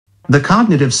The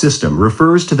cognitive system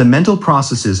refers to the mental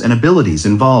processes and abilities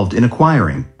involved in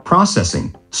acquiring,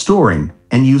 processing, storing,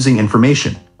 and using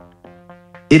information.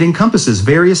 It encompasses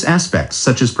various aspects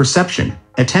such as perception,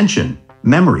 attention,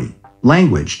 memory,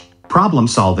 language,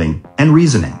 problem-solving, and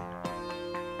reasoning.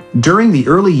 During the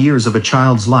early years of a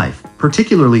child's life,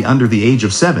 particularly under the age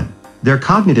of 7, their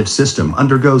cognitive system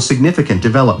undergoes significant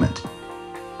development.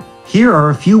 Here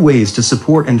are a few ways to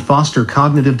support and foster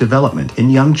cognitive development in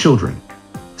young children.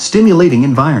 Stimulating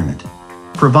environment.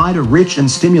 Provide a rich and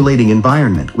stimulating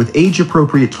environment with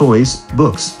age-appropriate toys,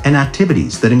 books, and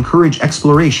activities that encourage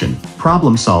exploration,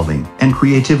 problem-solving, and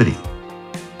creativity.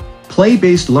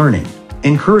 Play-based learning.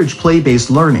 Encourage play-based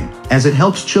learning, as it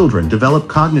helps children develop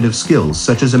cognitive skills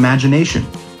such as imagination,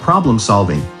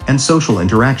 problem-solving, and social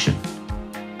interaction.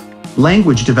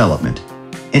 Language development.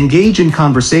 Engage in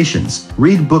conversations,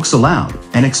 read books aloud,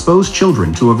 and expose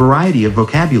children to a variety of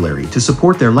vocabulary to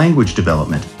support their language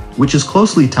development, which is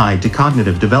closely tied to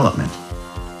cognitive development.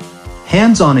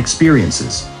 Hands-on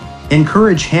experiences.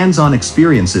 Encourage hands-on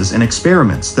experiences and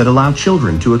experiments that allow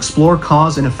children to explore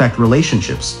cause and effect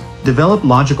relationships, develop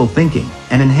logical thinking,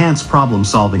 and enhance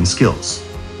problem-solving skills.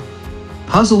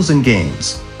 Puzzles and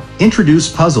games.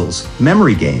 Introduce puzzles,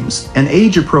 memory games, and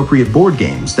age-appropriate board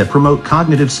games that promote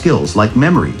cognitive skills like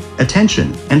memory,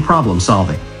 attention, and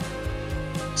problem-solving.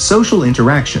 Social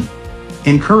interaction.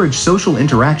 Encourage social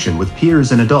interaction with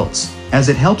peers and adults, as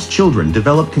it helps children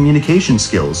develop communication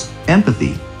skills,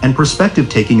 empathy, and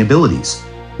perspective-taking abilities,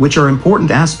 which are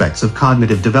important aspects of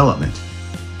cognitive development.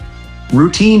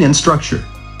 Routine and structure.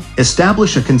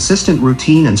 Establish a consistent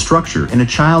routine and structure in a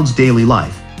child's daily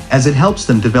life, as it helps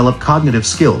them develop cognitive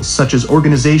skills such as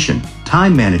organization,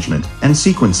 time management, and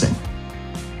sequencing.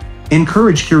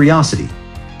 Encourage curiosity.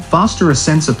 Foster a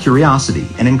sense of curiosity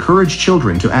and encourage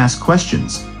children to ask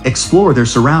questions, explore their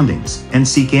surroundings, and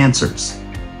seek answers.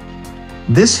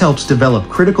 This helps develop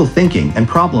critical thinking and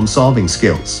problem-solving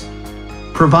skills.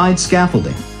 Provide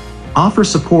scaffolding. Offer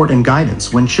support and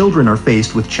guidance when children are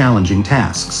faced with challenging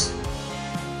tasks.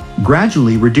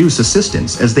 Gradually reduce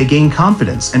assistance as they gain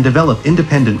confidence and develop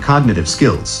independent cognitive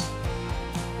skills.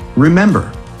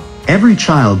 Remember, every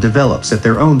child develops at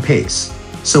their own pace,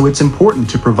 so it's important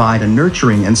to provide a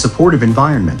nurturing and supportive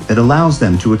environment that allows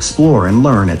them to explore and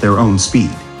learn at their own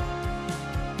speed.